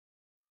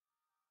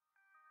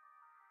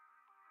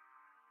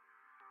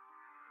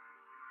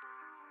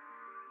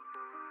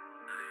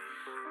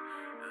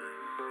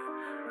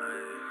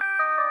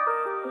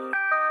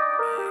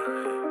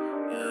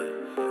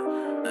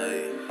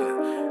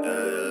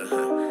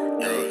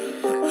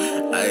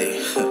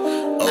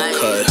Ay,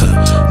 okay,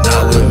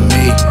 not with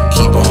me,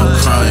 keep on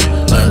crying.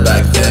 Learn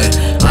back then,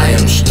 I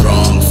am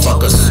strong.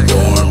 Fuck a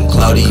storm,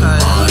 cloudy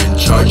mind,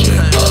 charging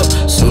up.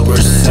 Super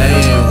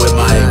Saiyan with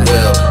my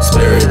will.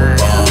 Spirit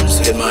bombs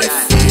hit my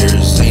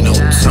fears. Ain't no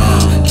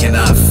time,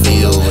 cannot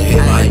feel.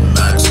 Hit my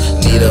max,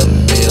 need a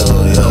meal.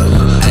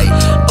 Yeah. Ay,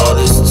 all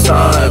this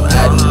time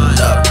adding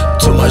up,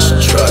 too much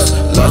trust,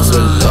 lots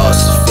of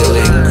loss.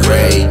 Feeling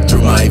gray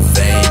through my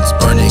veins,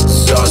 burn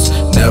exhaust,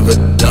 never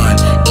done.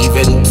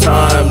 Even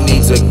time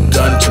needs a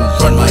gun to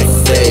run my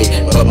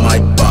fade, but my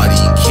body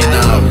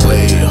cannot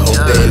wait.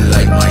 Hope they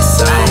like my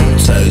sound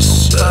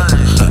taste.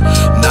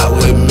 Not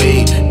with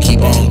me,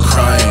 keep on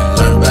crying.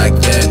 Learn back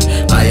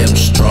then, I am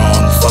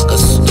strong. Fuck a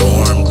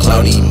storm,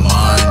 cloudy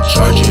mind,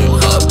 charging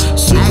up.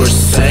 Super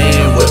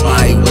Saiyan with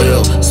my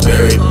will.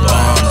 Spirit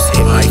bombs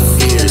hit my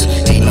fears.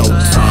 Ain't no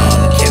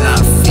time,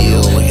 cannot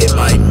feel. Hit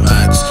my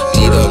max,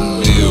 need a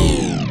meal.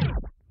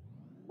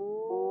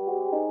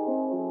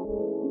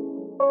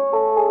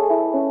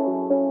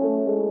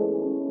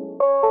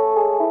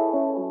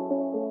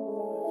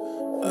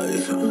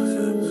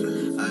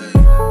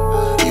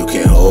 You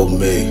can't hold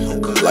me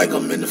like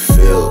I'm in the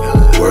field,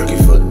 working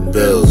for the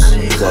bills,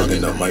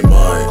 plugging up my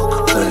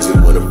mind, cleanse it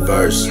with a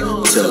verse,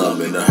 till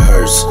I'm in a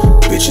hearse.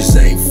 Bitches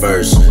ain't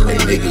first, and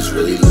niggas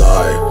really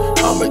lie.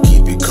 I'ma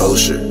keep it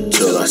kosher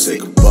till I say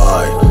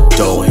goodbye.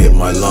 Don't hit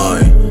my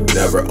line,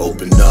 never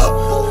open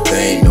up.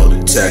 They ain't no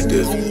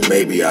detective,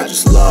 maybe I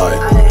just lie.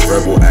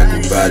 Verbal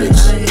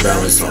acrobatics,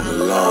 balance on the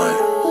line.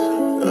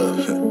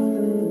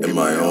 In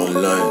my own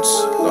lens,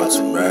 lots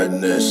of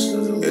madness,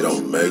 it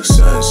don't make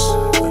sense.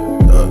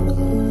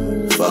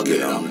 Fuck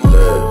it, I'ma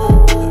live.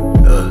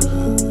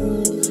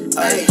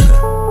 Ay,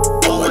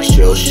 on my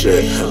chill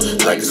shit,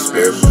 like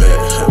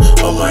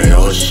experiment. On my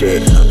own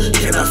shit,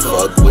 can I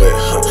fuck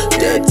with?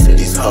 Dead to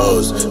these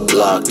hoes,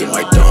 blocked in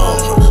my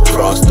dome,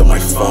 crossed on my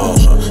phone,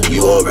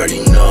 you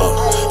already know.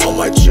 On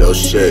my chill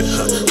shit,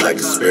 like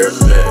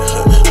experiment.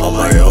 On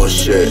my own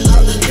shit,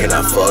 can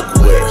I fuck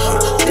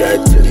with?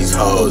 Dead to these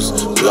hoes,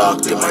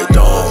 blocked in my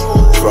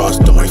dome,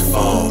 crossed on my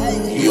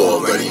phone, you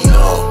already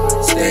know.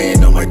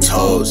 Staying on my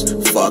toes,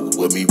 fuck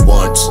with me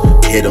once,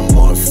 hit 'em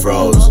on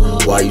froze.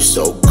 Why you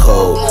so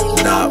cold?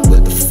 Not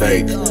with the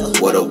fake,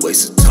 what a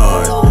waste of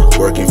time.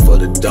 Working for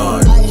the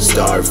dawn,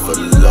 starved for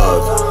the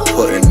love,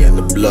 putting in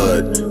the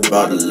blood,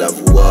 about to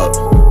level up.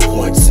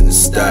 Points in the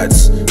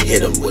stats,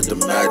 hit 'em with the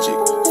magic.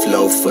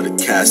 Flow for the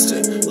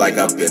casting, like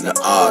I've been to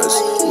Oz.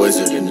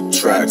 Wizard in the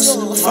tracks,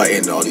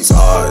 fighting all these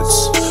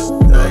odds.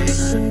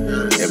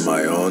 In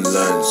my own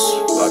lens,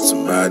 lots of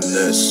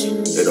madness,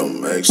 it don't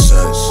make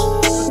sense.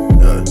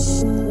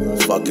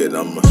 Fuck it,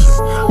 I'ma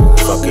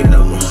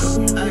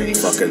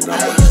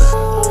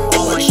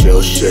on my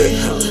chill shit,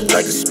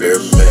 like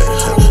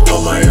experiment.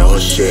 On my own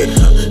shit,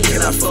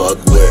 can I fuck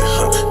with?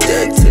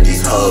 Dead to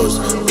these hoes,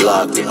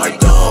 blocked in my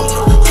dome,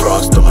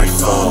 crossed on my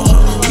phone,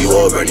 you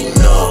already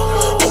know.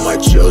 On my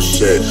chill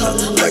shit,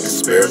 like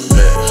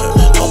experiment.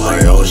 On my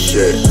own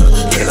shit,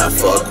 can I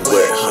fuck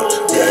with?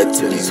 Dead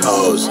to these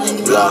hoes,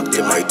 blocked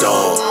in my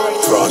dome,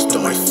 crossed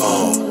on my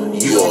phone,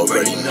 you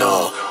already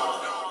know.